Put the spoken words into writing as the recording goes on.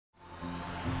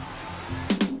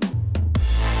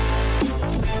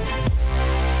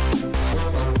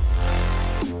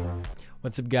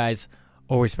What's up, guys?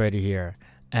 Ulraspider here,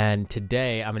 and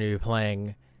today I'm going to be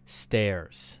playing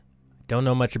Stairs. Don't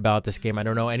know much about this game. I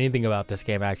don't know anything about this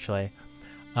game, actually.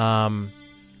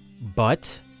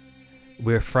 But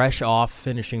we're fresh off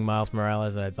finishing Miles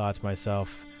Morales, and I thought to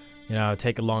myself, you know,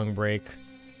 take a long break,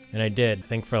 and I did. I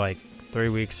think for like 3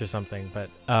 weeks or something. But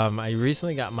I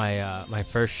recently got my my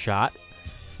first shot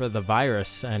for the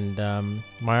virus, and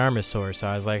my arm is sore, so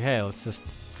I was like, hey, let's just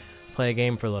play a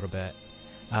game for a little bit.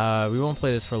 We won't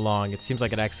play this for long. It seems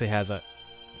like it actually has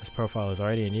this profile is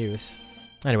already in use.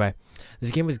 Anyway, this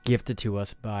game was gifted to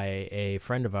us by a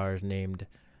friend of ours named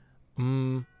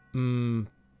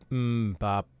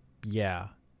Bop. Yeah.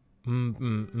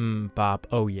 Bop.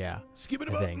 Oh yeah.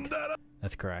 I think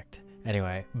that's correct.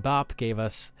 Anyway, Bop gave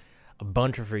us a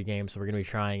bunch of free games, so we're gonna be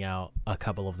trying out a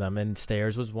couple of them, and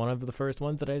Stairs was one of the first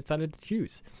ones that I decided to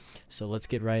choose. So let's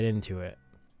get right into it.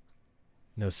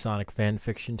 No Sonic fan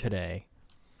fiction today.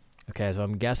 Okay, so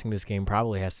I'm guessing this game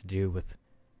probably has to do with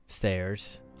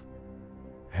stairs.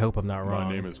 I hope I'm not wrong.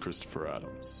 My name is Christopher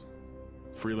Adams.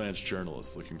 Freelance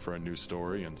journalist looking for a new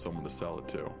story and someone to sell it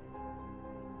to.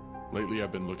 Lately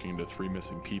I've been looking into 3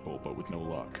 missing people, but with no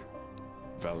luck.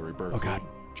 Valerie Berkeley,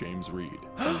 James Reed,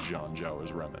 and Jean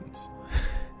Jowers Remens.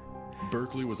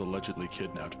 Berkeley was allegedly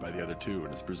kidnapped by the other 2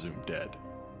 and is presumed dead.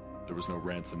 There was no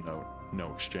ransom note,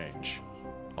 no exchange.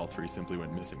 All 3 simply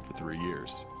went missing for 3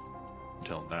 years.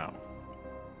 Until now.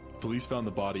 Police found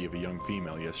the body of a young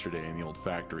female yesterday in the old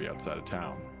factory outside of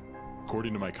town.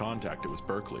 According to my contact, it was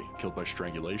Berkeley, killed by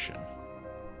strangulation.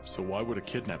 So why would a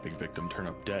kidnapping victim turn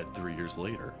up dead 3 years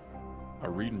later?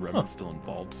 Are Reed and Remens still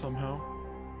involved somehow?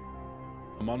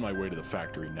 I'm on my way to the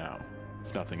factory now.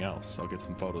 If nothing else, I'll get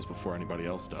some photos before anybody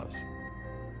else does.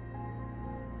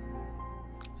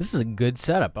 This is a good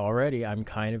setup already. I'm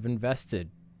kind of invested.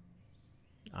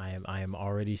 I am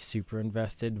already super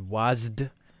invested.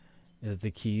 WASD is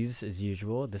the keys as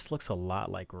usual. This looks a lot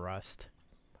like Rust.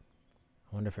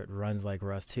 I wonder if it runs like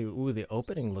Rust too. Ooh, the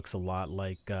opening looks a lot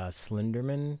like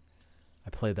Slenderman. I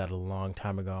played that a long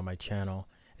time ago on my channel.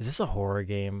 Is this a horror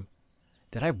game?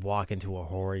 Did I walk into a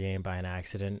horror game by an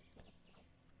accident?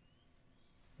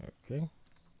 Okay.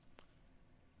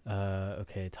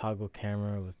 Okay, toggle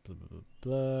camera with blah, blah, blah,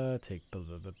 blah, take blah,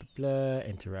 blah, blah, blah, blah,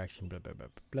 interaction, blah, blah, blah,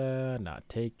 blah, blah, not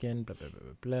taken, blah, blah, blah,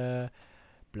 blah, blah,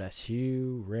 bless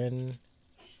you, Ren,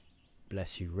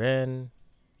 bless you, Ren.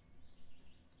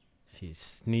 She's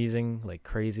sneezing like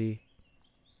crazy.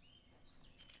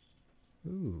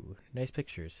 Ooh, nice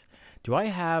pictures. Do I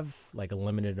have like a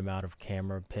limited amount of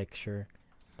camera picture?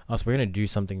 Also, we're gonna do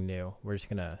something new. We're just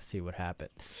gonna see what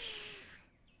happens.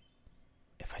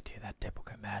 If I do that, Dip will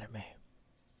get mad at me.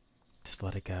 Just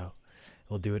let it go.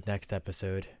 We'll do it next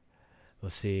episode.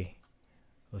 We'll see.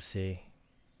 We'll see.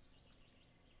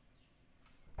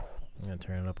 I'm going to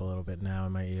turn it up a little bit now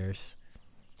in my ears.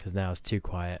 Because now it's too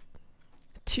quiet.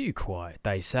 Too quiet,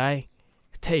 they say.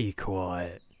 Too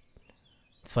quiet.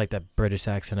 It's like that British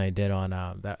accent I did on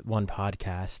that one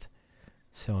podcast.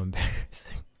 So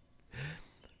embarrassing.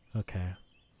 Okay.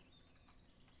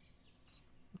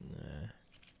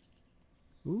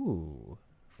 Ooh,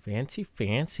 fancy,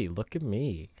 fancy. Look at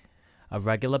me. A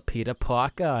regular Peter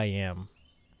Parker I am.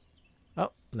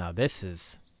 Oh, now this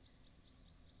is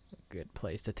a good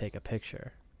place to take a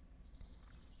picture.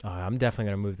 Oh, I'm definitely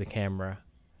going to move the camera.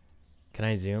 Can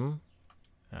I zoom?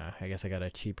 I guess I got a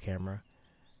cheap camera.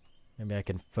 Maybe I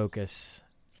can focus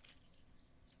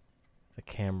the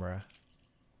camera.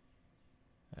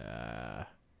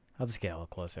 I'll just get a little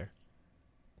closer.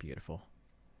 Beautiful.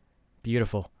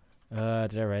 Beautiful.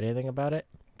 Did I write anything about it?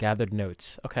 Gathered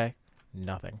notes. Okay.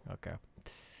 Nothing. Okay.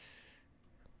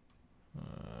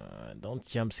 Don't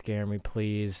jump scare me,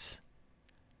 please.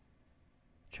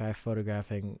 Try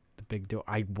photographing the big door.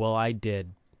 I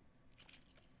did.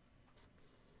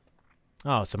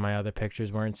 Oh, so my other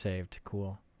pictures weren't saved.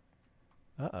 Cool.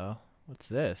 Uh-oh. What's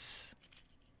this?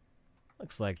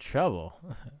 Looks like trouble.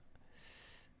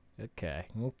 Okay.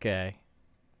 Okay.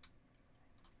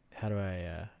 How do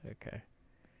I, okay.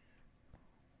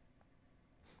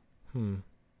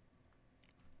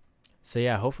 So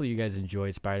yeah, hopefully you guys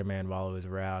enjoyed Spider-Man while it was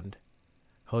around.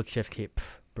 Hold shift key.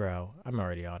 Pff, bro, I'm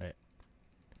already on it.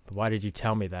 But why did you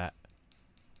tell me that?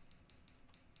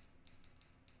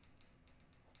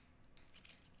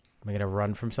 Am I gonna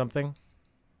run from something?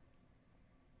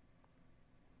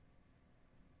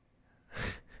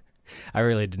 I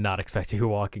really did not expect you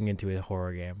walking into a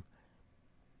horror game.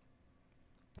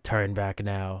 Turn back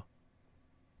now.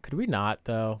 Could we not,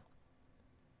 though?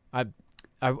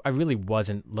 I really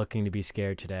wasn't looking to be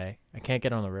scared today. I can't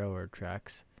get on the railroad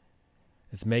tracks.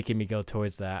 It's making me go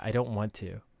towards that. I don't want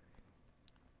to.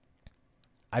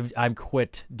 I've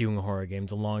quit doing horror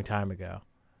games a long time ago.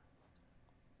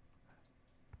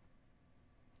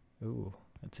 Ooh,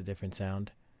 that's a different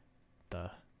sound.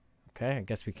 Okay, I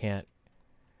guess we can't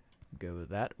go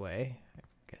that way.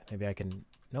 Maybe I can...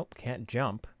 Nope, can't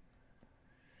jump.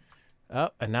 Oh,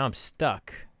 and now I'm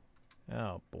stuck.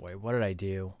 Oh, boy, what did I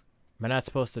do? Am I not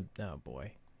supposed to... Oh,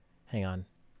 boy. Hang on.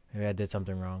 Maybe I did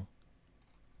something wrong.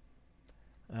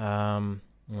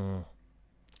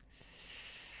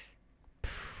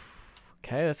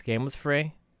 Okay, this game was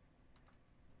free.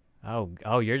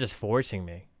 Oh, you're just forcing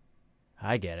me.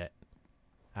 I get it.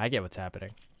 I get what's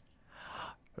happening.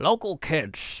 Local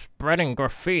kids spreading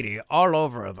graffiti all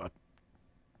over the...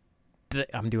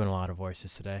 I'm doing a lot of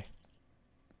voices today.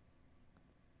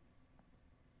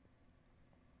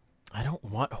 I don't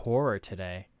want horror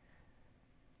today.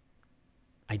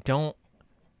 I don't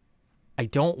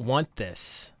want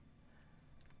this.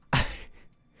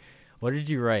 What did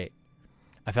you write?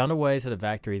 I found a way to the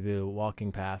factory. The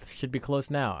walking path should be close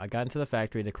now. I got into the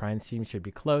factory. The crime scene should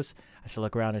be close. I should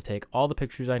look around and take all the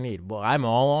pictures I need. Well, I'm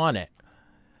all on it.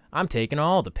 I'm taking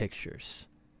all the pictures.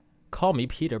 Call me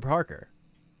Peter Parker.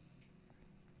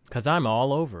 Because I'm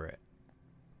all over it.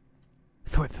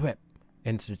 Thwip, thwip.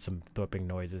 Insert some thwipping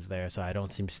noises there so I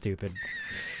don't seem stupid.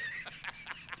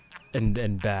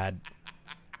 and bad.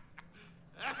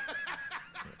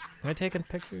 Am I taking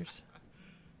pictures?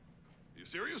 You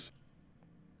serious?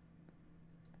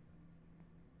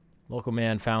 Local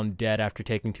man found dead after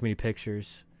taking too many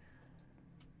pictures.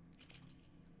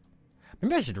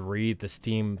 Maybe I should read the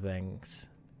Steam things.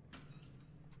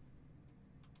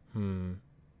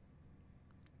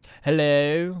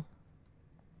 Hello?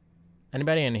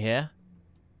 Anybody in here?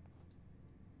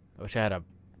 I wish I had a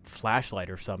flashlight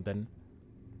or something.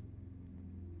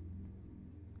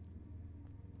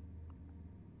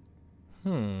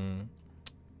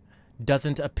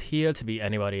 Doesn't appear to be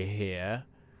anybody here.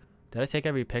 Did I take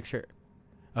every picture?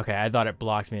 Okay, I thought it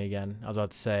blocked me again. I was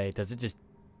about to say, does it just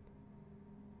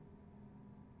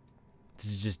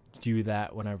do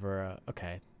that whenever?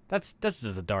 Okay, that's just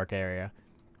a dark area.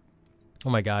 Oh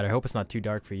my god, I hope it's not too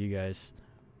dark for you guys.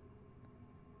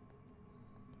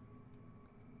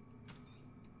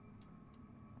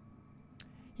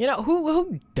 You know,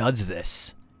 who does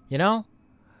this? You know?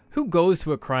 Who goes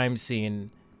to a crime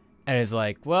scene and is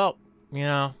like, well, you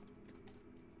know,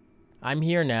 I'm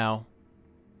here now.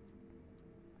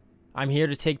 I'm here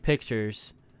to take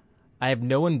pictures. I have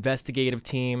no investigative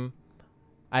team.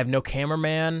 I have no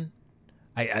cameraman.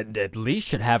 I at least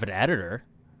should have an editor.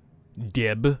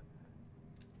 Dib.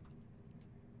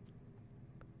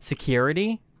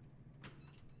 Security?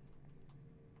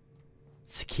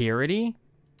 Security?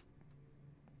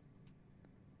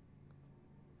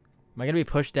 Am I gonna be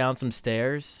pushed down some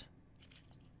stairs?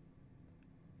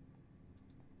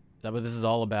 Is that what this is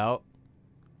all about?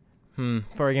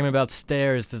 For a game about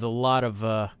stairs, there's a lot of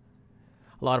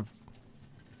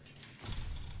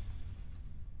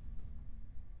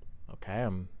Okay,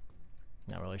 I'm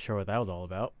not really sure what that was all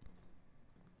about.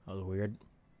 That was weird.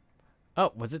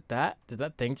 Oh, was it that? Did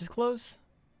that thing just close?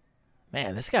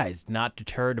 Man, this guy's not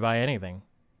deterred by anything.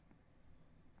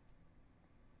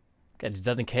 This guy just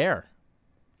doesn't care.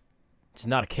 Just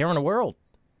not a care in the world.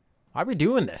 Why are we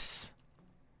doing this?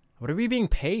 What are we being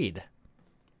paid?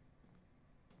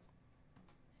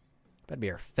 Better be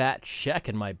a fat check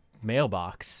in my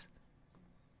mailbox.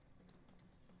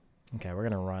 Okay, we're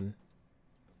gonna run.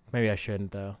 Maybe I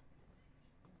shouldn't, though.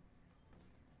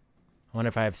 I wonder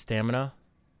if I have stamina.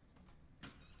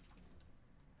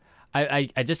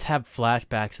 I just have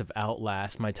flashbacks of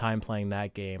Outlast, my time playing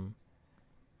that game.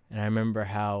 And I remember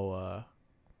how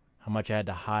much I had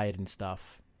to hide and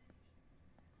stuff.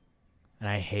 And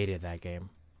I hated that game.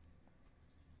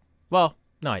 Well,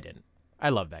 no, I didn't. I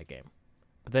loved that game.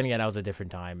 But then again, that was a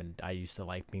different time, and I used to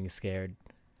like being scared.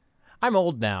 I'm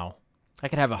old now. I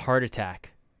could have a heart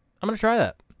attack. I'm gonna try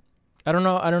that. I don't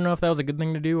know if that was a good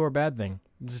thing to do or a bad thing.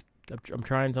 I'm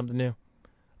trying something new.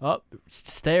 Oh,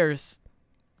 stairs.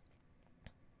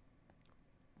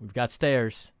 We've got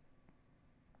stairs.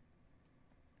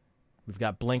 We've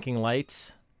got blinking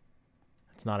lights.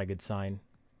 That's not a good sign.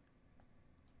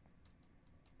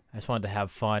 I just wanted to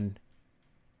have fun.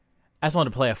 I just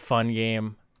wanted to play a fun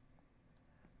game.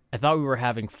 I thought we were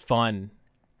having fun.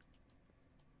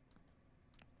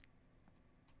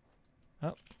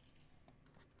 Oh.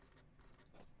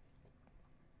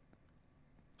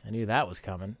 I knew that was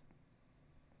coming.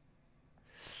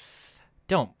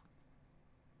 Don't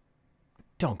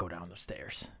go down the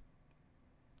stairs.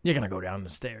 You're gonna go down the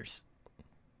stairs.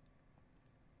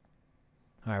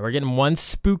 Alright, we're getting one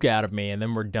spook out of me, and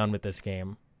then we're done with this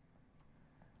game.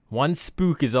 One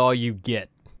spook is all you get.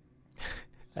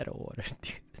 I don't want to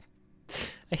do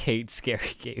this. I hate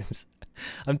scary games.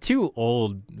 I'm too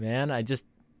old, man. I just...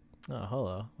 Oh,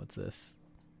 hello. What's this?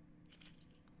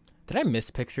 Did I miss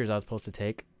pictures I was supposed to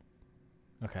take?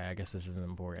 Okay, I guess this isn't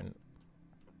important.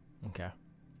 Okay.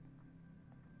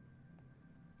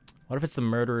 What if it's the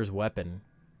murderer's weapon?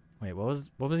 Wait, what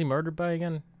was he murdered by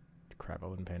again? Crap, I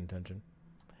wasn't paying attention.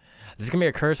 This is gonna be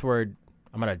a curse word.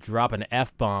 I'm gonna drop an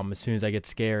F-bomb as soon as I get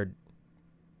scared.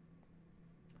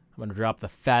 I'm gonna drop the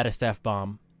fattest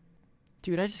F-bomb.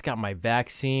 Dude, I just got my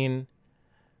vaccine.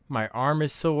 My arm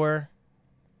is sore.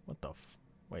 What the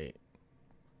wait.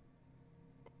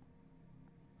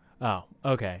 Oh,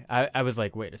 okay. I was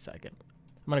like, wait a second.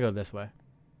 I'm gonna go this way.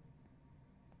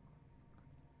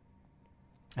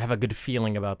 I have a good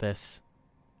feeling about this.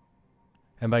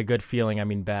 And by good feeling, I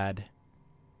mean bad.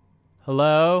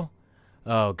 Hello?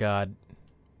 Oh, God.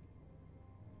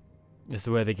 This is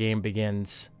where the game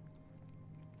begins.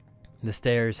 The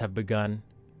stairs have begun.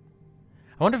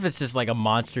 I wonder if it's just like a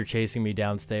monster chasing me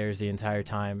downstairs the entire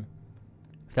time.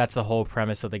 If that's the whole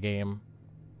premise of the game.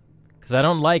 Because I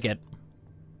don't like it.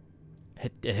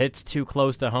 It hits too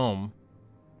close to home.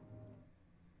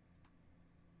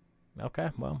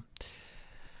 Okay, well.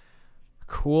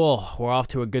 Cool. We're off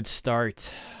to a good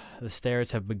start. The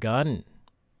stairs have begun.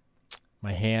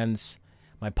 My hands,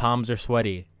 my palms are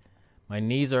sweaty. My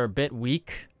knees are a bit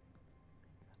weak.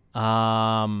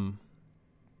 Mom's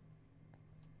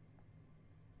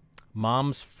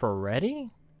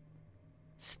Ferretti?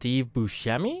 Steve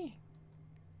Buscemi?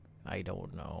 I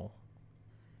don't know.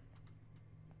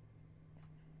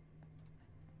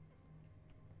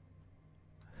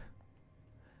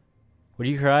 What are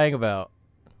you crying about?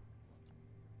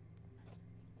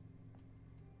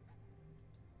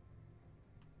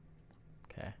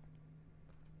 Okay.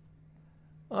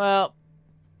 Well,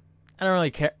 I don't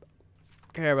really care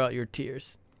about your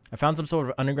tears. I found some sort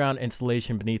of underground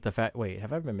installation beneath the Wait,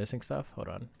 have I been missing stuff? Hold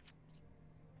on.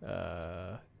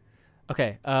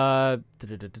 Okay. No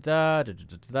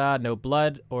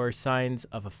blood or signs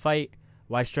of a fight.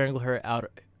 Why strangle her out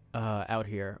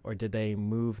here? Or did they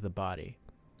move the body?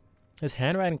 His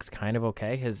handwriting's kind of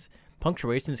okay. His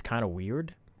punctuation is kind of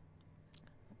weird.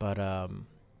 But, I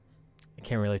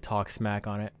can't really talk smack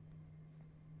on it.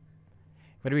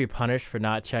 Would he be punished for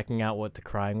not checking out what the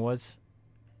crying was?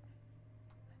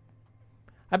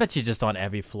 I bet she's just on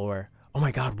every floor. Oh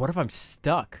my god, what if I'm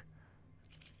stuck?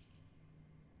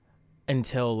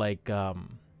 Until, like, what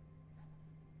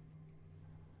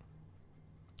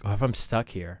if I'm stuck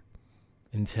here?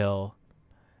 Until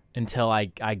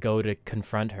I go to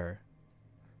confront her.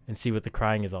 And see what the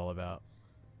crying is all about.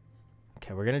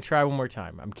 Okay, we're gonna try one more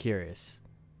time. I'm curious.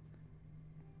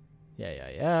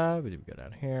 Yeah. We go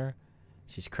down here.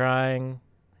 She's crying.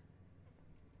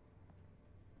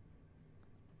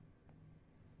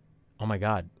 Oh my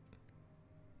god.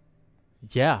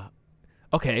 Yeah.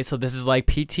 Okay, so this is like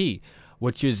PT,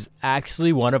 which is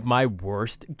actually one of my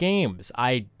worst games.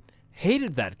 I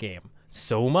hated that game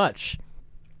so much.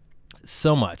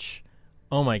 So much.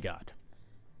 Oh my god.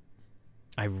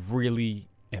 I really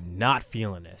am not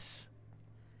feeling this.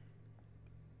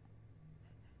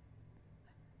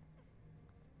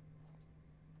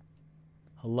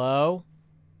 Hello?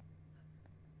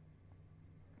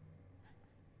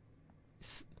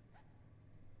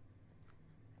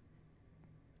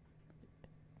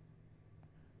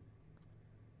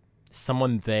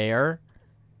 Someone there?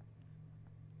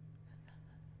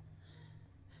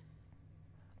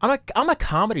 I'm a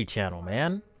comedy channel,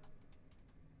 man.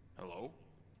 Hello?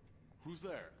 Who's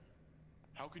there?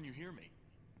 How can you hear me?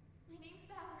 My name's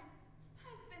Valerie.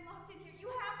 I've been locked in here. You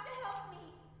have to help me.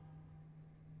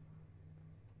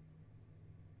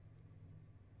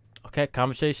 Okay,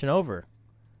 conversation over.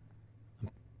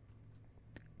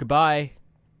 Goodbye.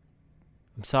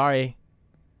 I'm sorry.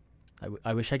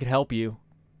 I wish I could help you.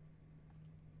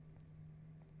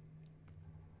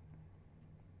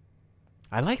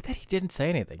 I like that he didn't say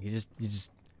anything. You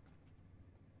just.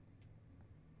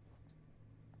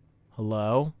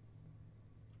 Hello?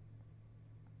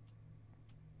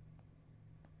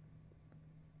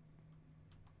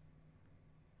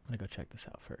 I'm gonna go check this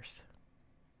out first.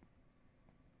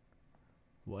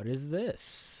 What is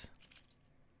this?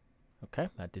 Okay,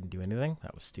 that didn't do anything.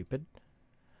 That was stupid.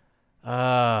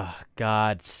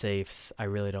 God, safes. I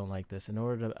really don't like this. In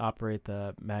order to operate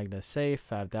the Magna safe,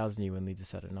 5,000, you would need to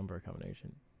set a number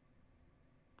combination.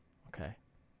 Okay.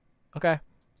 Okay.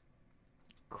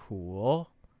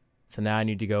 Cool. So now I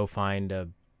need to go find a...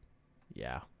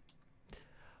 Yeah.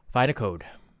 Find a code.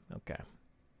 Okay.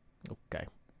 Okay.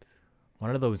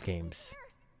 One of those games.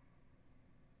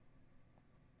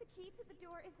 The key to the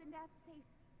door is in that safe.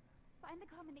 find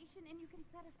the combination and you can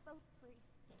set us both free.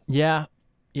 Yeah.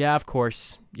 Yeah, of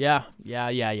course. Yeah.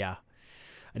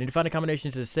 I need to find a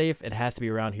combination to the safe. It has to be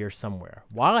around here somewhere.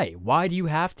 Why? Why do you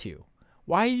have to?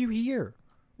 Why are you here?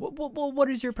 What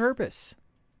is your purpose?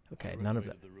 Okay, none of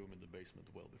that. The room in the basement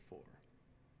well before.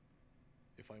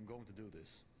 If I'm going to do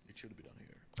this, it should be done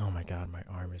here. Oh my god, my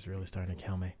arm is really starting to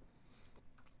kill me.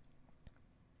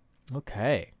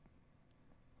 Okay.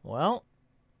 Well,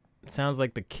 sounds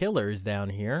like the killer is down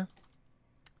here.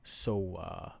 So,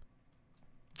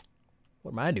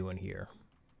 what am I doing here?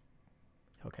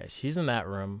 Okay, she's in that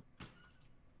room.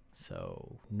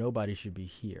 So, nobody should be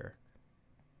here.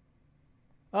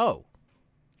 Oh.